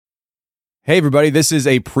Hey everybody, this is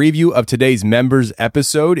a preview of today's members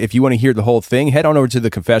episode. If you want to hear the whole thing, head on over to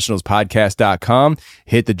theconfessionalspodcast.com,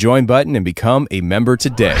 hit the join button, and become a member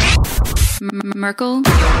today. Merkel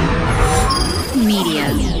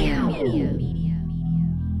Media.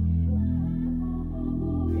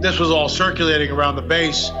 This was all circulating around the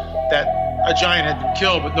base that a giant had been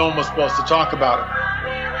killed, but no one was supposed to talk about it.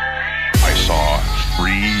 I saw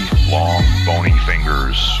 3 long, bony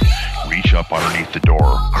fingers reach up underneath the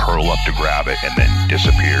door, curl up to grab it, and then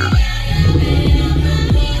disappeared.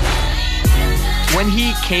 When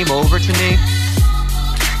he came over to me,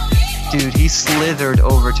 dude, he slithered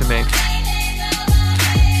over to me.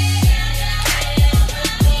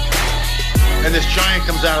 And this giant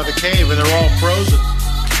comes out of the cave and they're all frozen.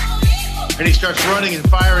 And he starts running and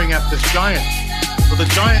firing at this giant. Well, the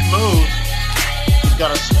giant moves. He's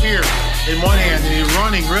got a spear in one hand and he's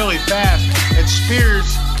running really fast and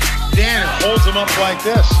spears Dan and holds him up like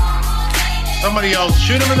this. Somebody yells,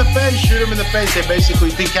 shoot him in the face, shoot him in the face. They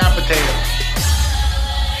basically decapitate him.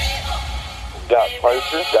 Got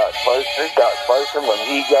closer. When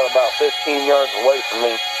he got about 15 yards away from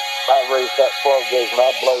me, I raised that 12 gauge and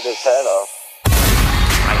I blowed his head off.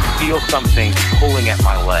 I feel something pulling at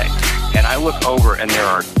my leg, and I look over and there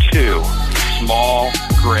are 2 small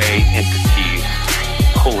gray entities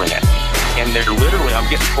pulling at me. And they're literally, I'm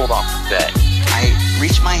getting pulled off the bed. I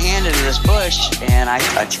reached my hand into this bush and I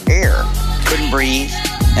touched air. Couldn't breathe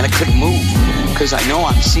and I couldn't move because I know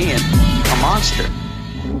I'm seeing a monster.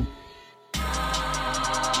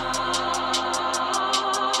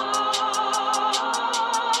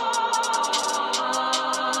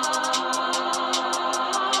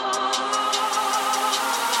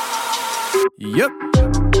 Yep.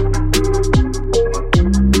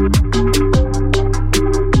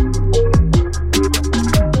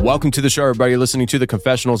 Welcome to the show, everybody. You're listening to The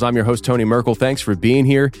Confessionals. I'm your host, Tony Merkel. Thanks for being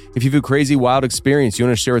here. If you have a crazy, wild experience you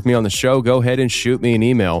want to share with me on the show, go ahead and shoot me an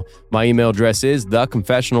email. My email address is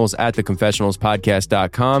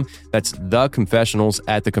theconfessionals@theconfessionalspodcast.com. That's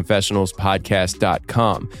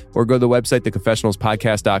theconfessionals@theconfessionalspodcast.com. Or go to the website,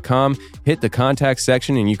 theconfessionalspodcast.com, hit the contact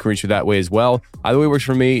section, and you can reach me that way as well. Either way works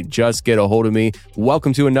for me. Just get a hold of me.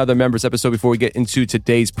 Welcome to another members episode. Before we get into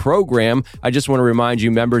today's program, I just want to remind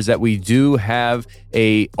you, members, that we do have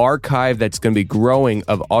a archive that's going to be growing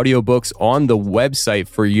of audiobooks on the website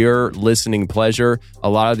for your listening pleasure. A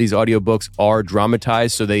lot of these audiobooks are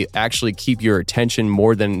dramatized, so they actually keep your attention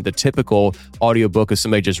more than the typical audiobook of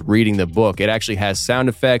somebody just reading the book. It actually has sound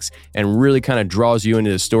effects and really kind of draws you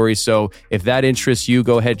into the story. So if that interests you,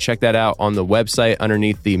 go ahead, check that out on the website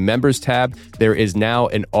underneath the members tab. There is now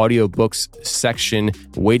an audiobooks section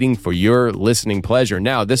waiting for your listening pleasure.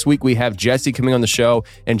 Now, this week we have Jesse coming on the show,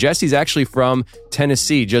 and Jesse's actually from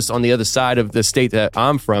Tennessee, just on the other side of the state that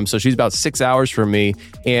I'm from. So she's about 6 hours from me.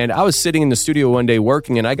 And I was sitting in the studio one day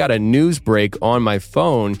working, and I got a news break on my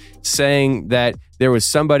phone saying that there was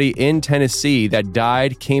somebody in Tennessee that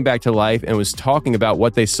died, came back to life, and was talking about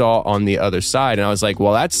what they saw on the other side. And I was like,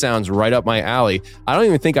 well, that sounds right up my alley. I don't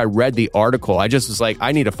even think I read the article. I just was like,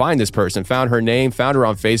 I need to find this person. Found her name, found her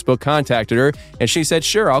on Facebook, contacted her, and she said,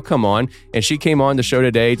 sure, I'll come on. And she came on the show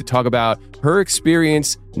today to talk about her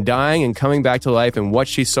experience dying and coming back to life and what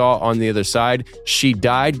she saw on the other side. She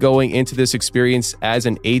died going into this experience as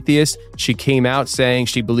an atheist. She came out saying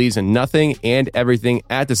she believes in nothing and everything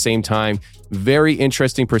at the same time. Very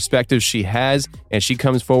interesting perspectives she has, and she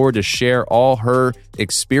comes forward to share all her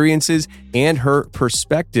experiences and her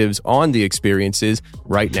perspectives on the experiences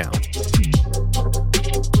right now.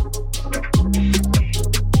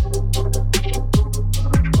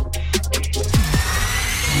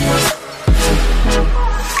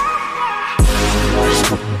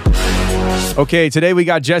 Okay, today we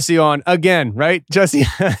got Jesse on again, right, Jesse?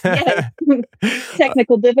 Yes.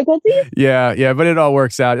 Technical difficulties? Yeah, but it all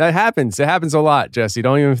works out. It happens a lot, Jesse.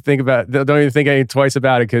 Don't even think twice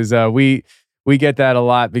about it, because we get that a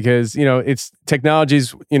lot, because it's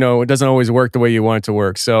technology's it doesn't always work the way you want it to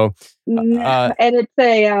work. So and it's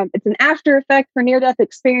an after effect for near-death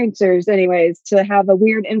experiencers, anyways, to have a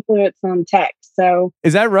weird influence on tech. So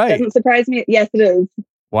is that right? Doesn't surprise me. Yes, it is.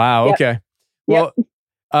 Wow. Yep. Okay. Well. Yep.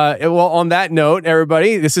 Well, on that note,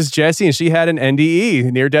 everybody, this is Jessie, and she had an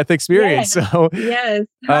NDE, near-death experience. Yes. So, yes.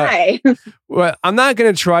 Hi. Well, I'm not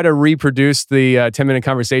going to try to reproduce the 10-minute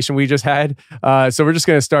conversation we just had. So we're just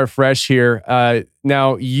going to start fresh here.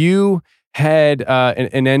 Now, you had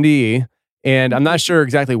an NDE, And I'm not sure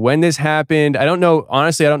exactly when this happened. I don't know.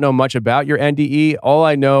 Honestly, I don't know much about your NDE. All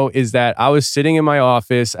I know is that I was sitting in my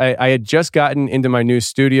office. I had just gotten into my new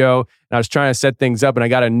studio and I was trying to set things up, and I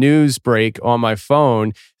got a news break on my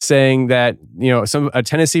phone saying that, a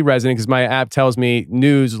Tennessee resident, because my app tells me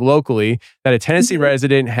news locally, that a Tennessee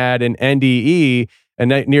resident had an NDE, a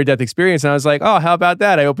near-death experience. And I was like, oh, how about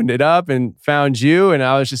that? I opened it up and found you. And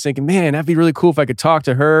I was just thinking, man, that'd be really cool if I could talk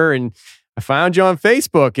to her. And I found you on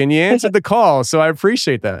Facebook and you answered the call. So I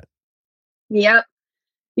appreciate that. Yep.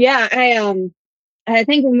 Yeah. I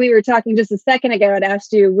think when we were talking just a second ago, I'd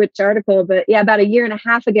asked you which article, but yeah, about a year and a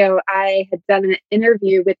half ago, I had done an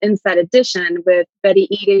interview with Inside Edition with Betty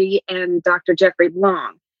Eady and Dr. Jeffrey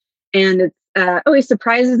Long. And it always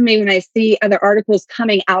surprises me when I see other articles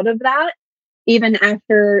coming out of that, even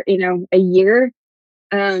after, a year,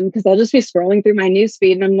 because I'll just be scrolling through my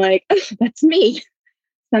newsfeed and I'm like, oh, that's me.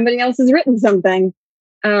 Somebody else has written something.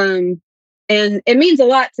 And it means a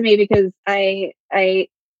lot to me because I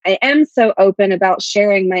am so open about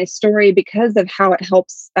sharing my story because of how it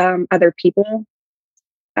helps other people.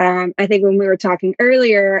 I think when we were talking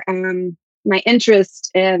earlier, my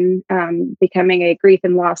interest in becoming a grief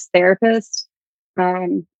and loss therapist,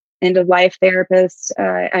 end of life therapist,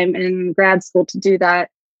 I'm in grad school to do that.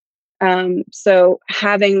 So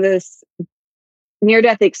having this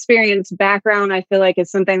near-death experience background, I feel like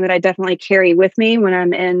is something that I definitely carry with me when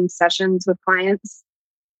I'm in sessions with clients.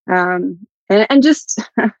 And just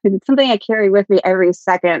it's something I carry with me every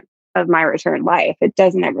second of my return life. It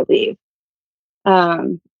doesn't ever leave.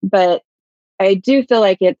 But I do feel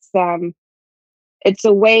like it's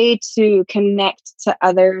a way to connect to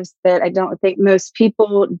others that I don't think most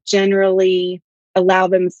people generally allow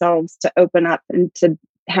themselves to open up and to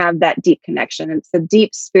have that deep connection. It's a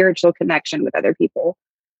deep spiritual connection with other people.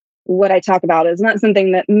 What I talk about is not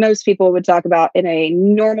something that most people would talk about in a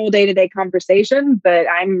normal day-to-day conversation, but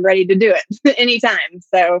I'm ready to do it anytime.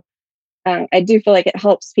 So I do feel like it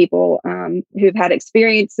helps people who've had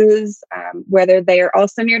experiences, whether they are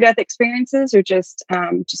also near-death experiences or just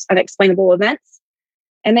unexplainable events,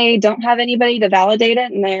 and they don't have anybody to validate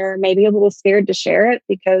it, and they're maybe a little scared to share it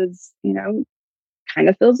because, kind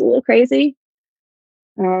of feels a little crazy.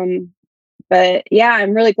 But yeah,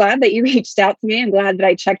 I'm really glad that you reached out to me. I'm glad that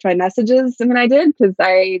I checked my messages when I did, because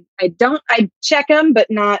I check them, but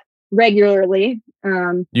not regularly.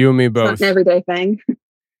 You and me both. It's not an everyday thing.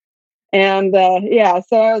 And so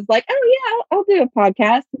I was like, oh yeah, I'll do a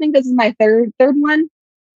podcast. I think this is my third one.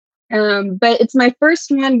 But it's my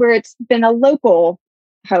first one where it's been a local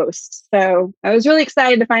host. So I was really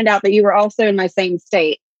excited to find out that you were also in my same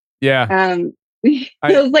state. Yeah. I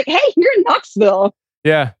was like, hey, you're in Knoxville.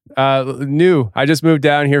 Yeah. New. I just moved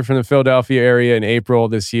down here from the Philadelphia area in April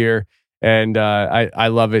this year. And I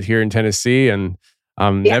love it here in Tennessee, and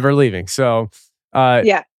I'm never leaving. So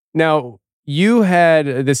now you had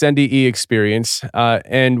this NDE experience.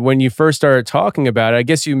 And when you first started talking about it, I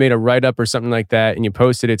guess you made a write-up or something like that, and you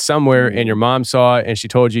posted it somewhere, and your mom saw it and she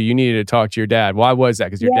told you needed to talk to your dad. Why was that?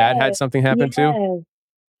 Because your dad had something happen too?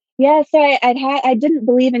 Yeah, so I didn't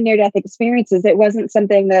believe in near-death experiences. It wasn't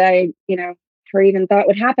something that I, or even thought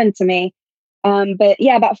would happen to me. But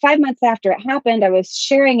yeah, about 5 months after it happened, I was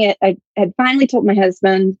sharing it. I had finally told my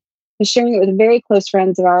husband. I was sharing it with very close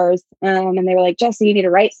friends of ours. And they were like, Jesse, you need to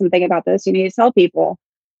write something about this. You need to tell people.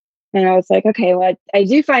 And I was like, okay, well, I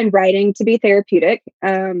do find writing to be therapeutic.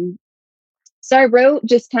 So I wrote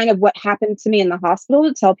just kind of what happened to me in the hospital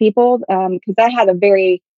to tell people, because I had a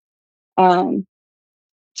very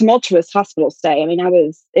tumultuous hospital stay. I mean,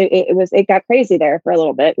 it got crazy there for a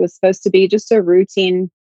little bit. It was supposed to be just a routine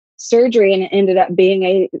surgery, and it ended up being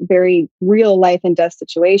a very real life and death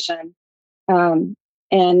situation. And,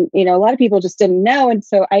 a lot of people just didn't know. And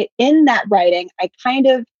so in that writing, I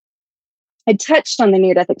touched on the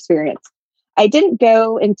near-death experience. I didn't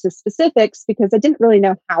go into specifics because I didn't really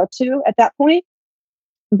know how to at that point.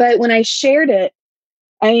 But when I shared it,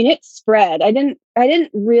 I mean, it spread. I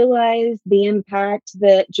didn't realize the impact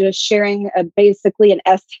that just sharing basically an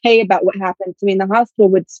essay about what happened to me in the hospital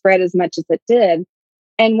would spread as much as it did.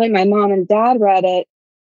 And when my mom and dad read it,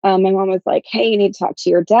 my mom was like, hey, you need to talk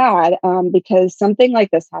to your dad because something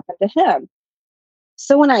like this happened to him.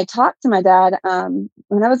 So when I talked to my dad,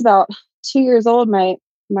 when I was about 2 years old, my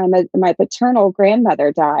paternal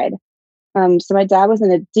grandmother died. So my dad was in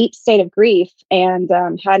a deep state of grief and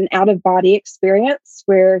had an out-of-body experience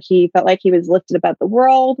where he felt like he was lifted above the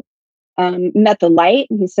world, met the light.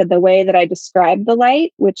 And he said the way that I described the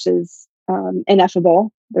light, which is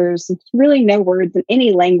ineffable. There's really no words in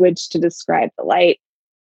any language to describe the light.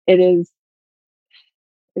 It's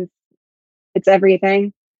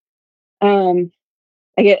everything.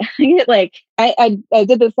 I get like, I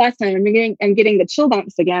did this last time. I'm getting the chill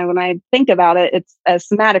bumps again. When I think about it, it's a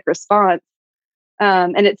somatic response.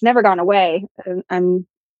 And it's never gone away.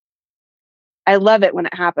 I love it when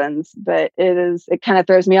it happens, but it kind of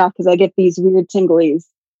throws me off because I get these weird tinglies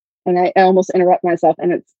and I almost interrupt myself,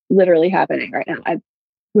 and it's literally happening right now.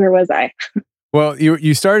 Where was I? Well,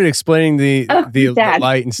 you started explaining the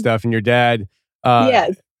light and stuff, and your dad.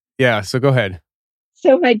 Yes. Yeah. So go ahead.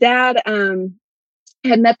 So my dad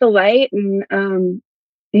had met the light, and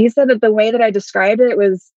he said that the way that I described it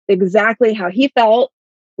was exactly how he felt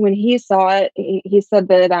when he saw it. He said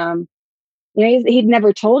that he'd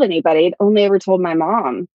never told anybody; he'd only ever told my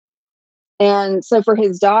mom. And so for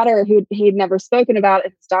his daughter, who he'd never spoken about,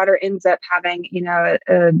 his daughter ends up having,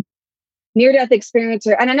 a near-death experience.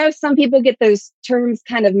 And I know some people get those terms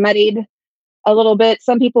kind of muddied a little bit.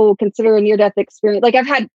 Some people consider a near-death experience. Like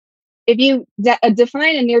if you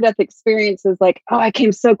define a near-death experience as like, oh, I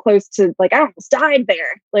came so close to, like, I almost died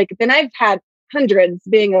there. Like, then I've had hundreds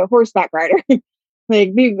being a horseback rider. Like,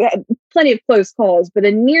 we've had plenty of close calls, but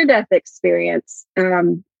a near-death experience,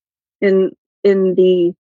 in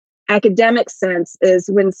the academic sense, is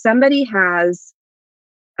when somebody has,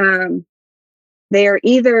 they've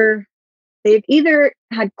either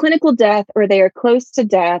had clinical death or they are close to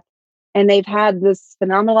death, and they've had this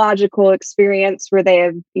phenomenological experience where they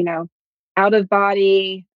have, out of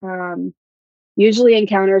body, usually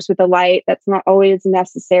encounters with the light. That's not always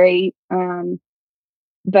necessary.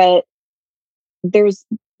 But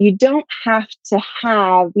you don't have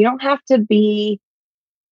to be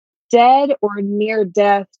dead or near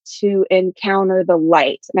death to encounter the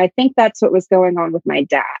light. And I think that's what was going on with my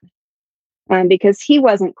dad. Because he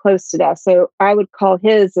wasn't close to death. So I would call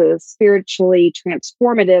his a spiritually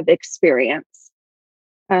transformative experience.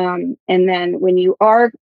 And then when you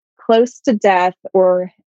are close to death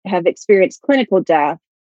or have experienced clinical death,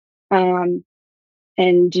 and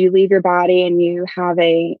you leave your body and you have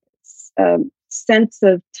a sense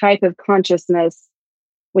of type of consciousness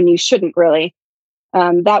when you shouldn't really,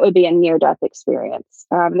 that would be a near-death experience.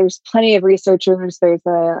 There's plenty of researchers.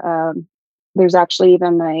 There's actually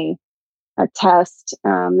even a test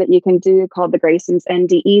that you can do called the Grayson's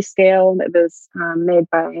NDE scale that was made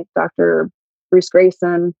by Dr. Bruce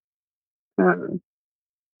Grayson. So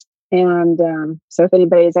if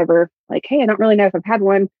anybody's ever like, hey, I don't really know if I've had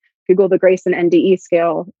one, Google the Grayson NDE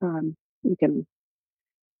scale. You can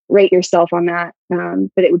rate yourself on that.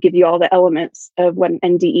 But it would give you all the elements of what an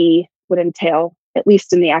NDE would entail, at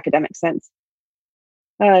least in the academic sense.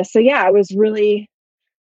 So yeah,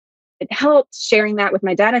 it helped sharing that with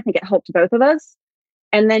my dad. I think it helped both of us.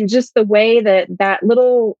 And then just the way that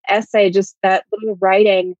little essay, just that little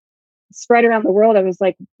writing spread around the world, I was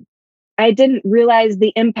like, I didn't realize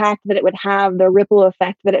the impact that it would have, the ripple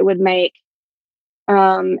effect that it would make.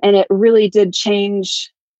 And it really did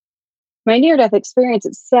change my near-death experience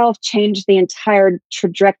itself, changed the entire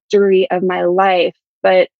trajectory of my life.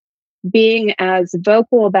 But being as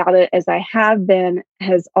vocal about it as I have been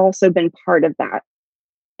has also been part of that.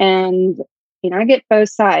 And, I get both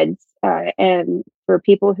sides. And for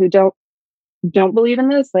people who don't believe in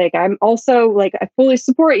this, like, I'm also like, I fully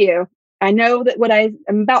support you. I know that what I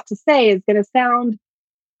am about to say is going to sound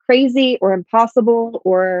crazy or impossible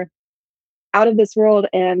or out of this world.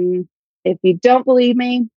 And if you don't believe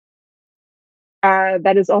me,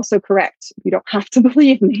 that is also correct. You don't have to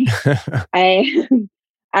believe me.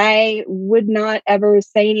 I would not ever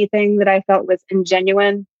say anything that I felt was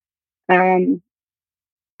ingenuine.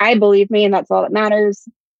 I believe me, and that's all that matters.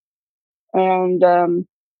 And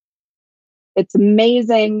it's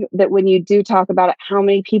amazing that when you do talk about it, how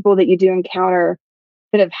many people that you do encounter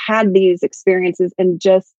that have had these experiences and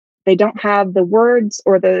just they don't have the words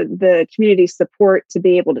or the community support to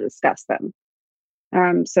be able to discuss them.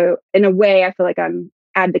 So in a way, I feel like I'm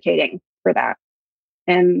advocating for that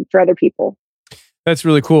and for other people. That's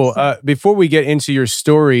really cool. Before we get into your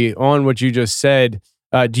story on what you just said,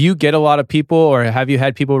 do you get a lot of people, or have you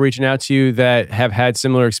had people reaching out to you that have had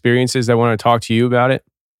similar experiences that want to talk to you about it?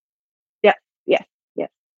 Yes.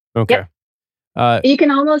 Okay. Yep. You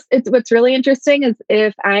can almost, what's really interesting is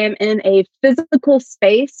if I am in a physical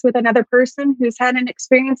space with another person who's had an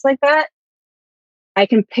experience like that, I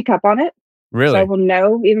can pick up on it. Really? So I will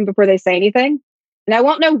know even before they say anything. And I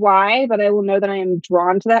won't know why, but I will know that I am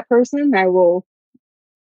drawn to that person. I will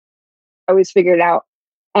always figure it out.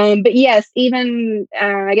 But yes, even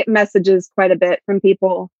I get messages quite a bit from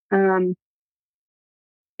people. And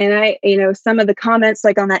some of the comments,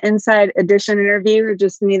 like on that Inside Edition interview, are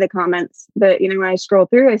just me, the comments. But, when I scroll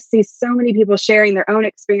through, I see so many people sharing their own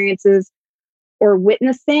experiences or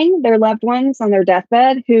witnessing their loved ones on their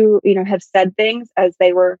deathbed who, have said things as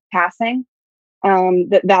they were passing,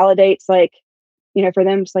 that validates, like, for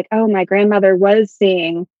them, it's like, oh, my grandmother was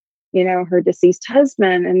seeing, her deceased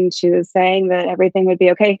husband, and she was saying that everything would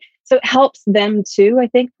be okay. So it helps them too, I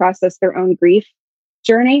think, process their own grief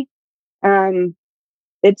journey.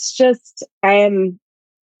 It's just, I am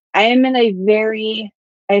in a very,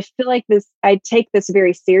 I feel like this, I take this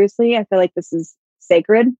very seriously. I feel like this is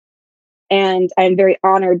sacred. And I'm very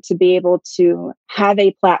honored to be able to have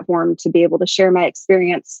a platform to be able to share my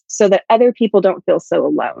experience so that other people don't feel so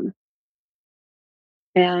alone.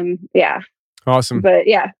 And yeah. Awesome. But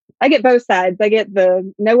yeah, I get both sides. I get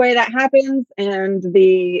the no way that happens and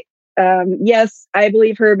the yes, I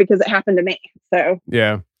believe her because it happened to me. So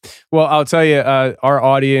yeah. Well, I'll tell you, our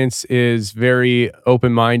audience is very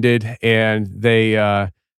open-minded, and they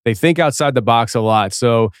think outside the box a lot.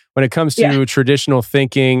 So when it comes to traditional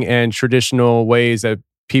thinking and traditional ways that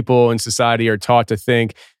people in society are taught to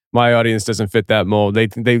think, my audience doesn't fit that mold.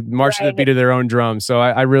 They march to the beat of their own drum. So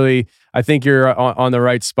I think you're on the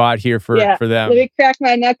right spot here for them. Let me crack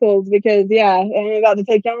my knuckles because I'm about to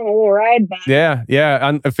take you on a little ride back. Yeah.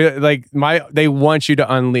 I feel like they want you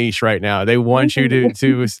to unleash right now. They want you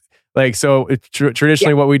to like, so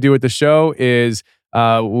traditionally what we do with the show is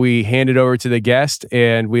we hand it over to the guest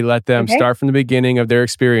and we let them start from the beginning of their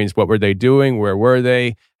experience. What were they doing? Where were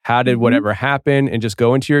they? How did whatever happen? And just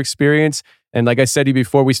go into your experience. And like I said to you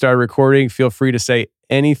before we started recording, feel free to say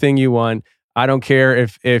anything you want. I don't care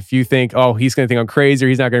if you think, oh, he's going to think I'm crazy or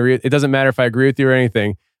he's not going to. It doesn't matter if I agree with you or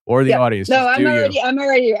anything, or the audience. No, I'm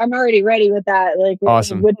already ready with that. Like,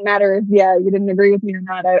 awesome. It wouldn't matter if you didn't agree with me or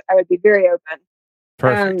not. I would be very open.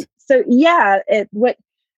 Perfect. So what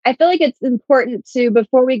I feel like it's important to,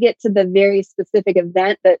 before we get to the very specific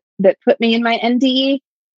event that put me in my NDE,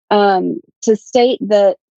 to state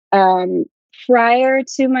that prior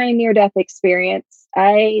to my near-death experience,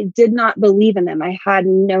 I did not believe in them. I had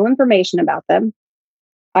no information about them.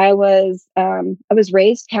 I was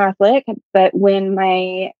raised Catholic, but when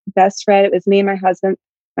my best friend, it was me and my husband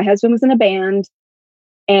was in a band.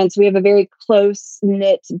 And so we have a very close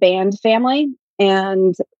knit band family.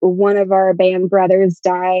 And one of our band brothers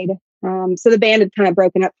died. So the band had kind of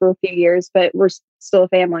broken up for a few years, but we're still a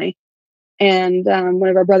family. And one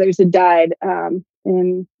of our brothers had died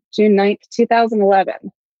in June 9th,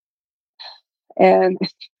 2011. And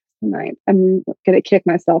I'm going to kick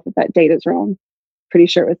myself if that date is wrong. Pretty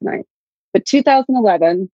sure it was 9th. But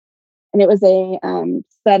 2011, and it was a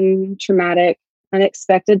sudden, traumatic,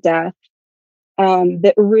 unexpected death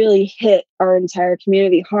that really hit our entire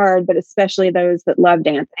community hard, but especially those that loved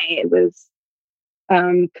Anthony. It was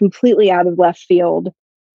completely out of left field.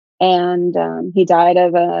 And he died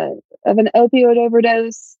of an opioid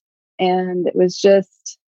overdose. And it was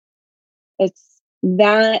just,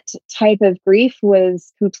 that type of grief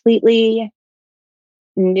was completely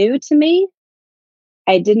new to me.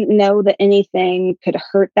 I didn't know that anything could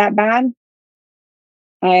hurt that bad.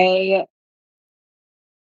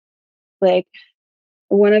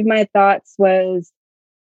 One of my thoughts was,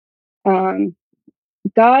 God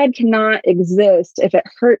cannot exist if it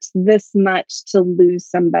hurts this much to lose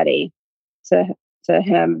somebody to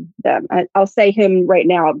him, them. I'll say him right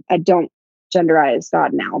now. I don't genderize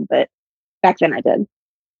God now, but back then I did.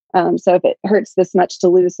 So if it hurts this much to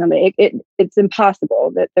lose somebody, it's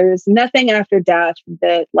impossible, that there's nothing after death,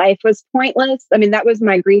 that life was pointless. I mean, that was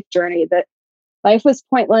my grief journey, that life was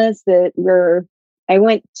pointless, that I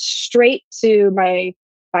went straight to my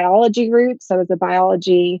biology roots. I was a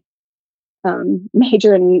biology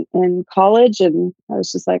major in college. And I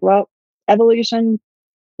was just like, well, evolution,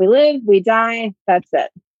 we live, we die, that's it.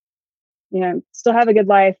 Still have a good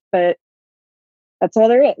life, but that's all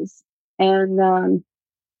there is. And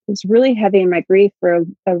it was really heavy in my grief for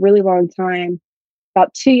a really long time.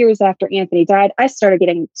 About 2 years after Anthony died, I started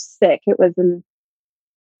getting sick. It was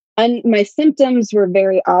my symptoms were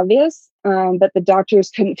very obvious, but the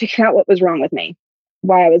doctors couldn't figure out what was wrong with me.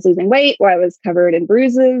 Why I was losing weight, why I was covered in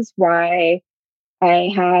bruises, why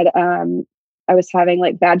I was having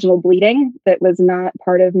like vaginal bleeding that was not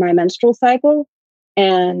part of my menstrual cycle.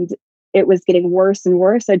 And it was getting worse and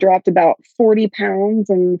worse. I dropped about 40 pounds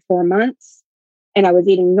in 4 months. And I was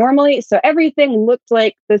eating normally. So everything looked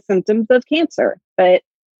like the symptoms of cancer. But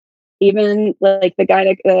even like the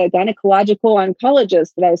gynecological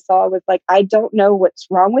oncologist that I saw was like, I don't know what's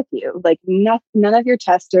wrong with you. Like none of your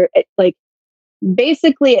tests are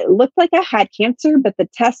basically it looked like I had cancer, but the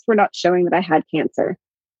tests were not showing that I had cancer.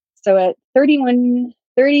 So at 30,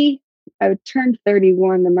 I turned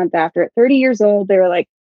 31 the month after. At 30 years old, they were like,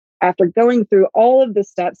 after going through all of the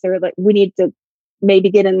steps, they were like, we need to maybe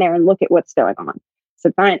get in there and look at what's going on.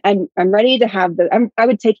 So fine, I'm ready to have I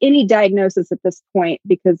would take any diagnosis at this point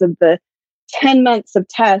because of the 10 months of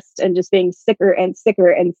tests and just being sicker and sicker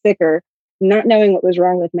and sicker, not knowing what was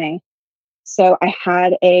wrong with me. So I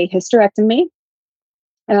had a hysterectomy.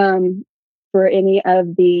 For any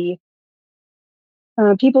of the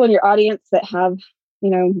people in your audience that have,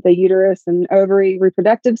 the uterus and ovary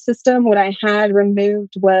reproductive system, what I had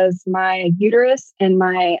removed was my uterus and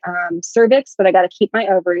my cervix, but I got to keep my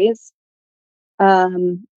ovaries.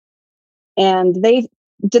 And they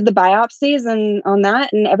did the biopsies and on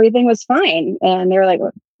that, and everything was fine. And they were like,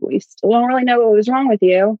 well, we still don't really know what was wrong with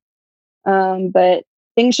you. But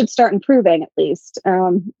things should start improving at least.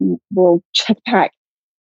 We'll check back.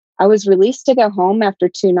 I was released to go home after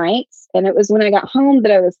 2 nights. And it was when I got home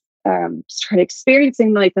that I was started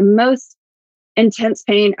experiencing like the most intense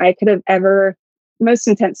pain I could have ever, most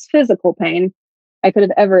intense physical pain I could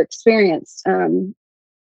have ever experienced.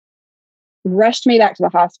 Rushed me back to the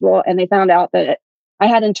hospital, and they found out that I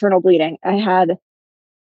had internal bleeding. It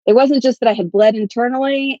wasn't just that I had bled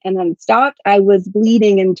internally and then stopped, I was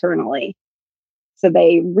bleeding internally. So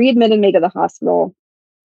they readmitted me to the hospital.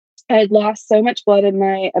 I had lost so much blood in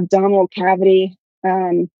my abdominal cavity.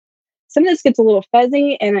 Some of this gets a little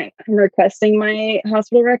fuzzy, and I'm requesting my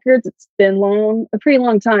hospital records. It's been a pretty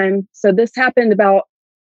long time. So this happened about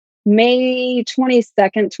May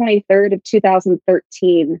 22nd, 23rd of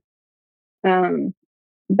 2013.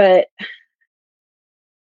 But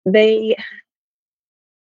they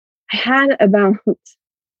had about,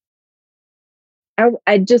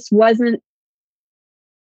 I just wasn't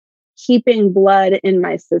keeping blood in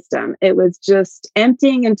my system. It was just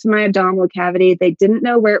emptying into my abdominal cavity. They didn't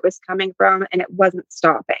know where it was coming from, and it wasn't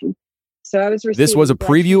stopping. So I was This was a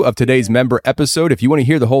preview of today's member episode. If you want to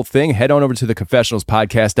hear the whole thing, head on over to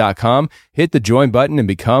theconfessionalspodcast.com, hit the join button, and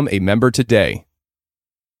become a member today.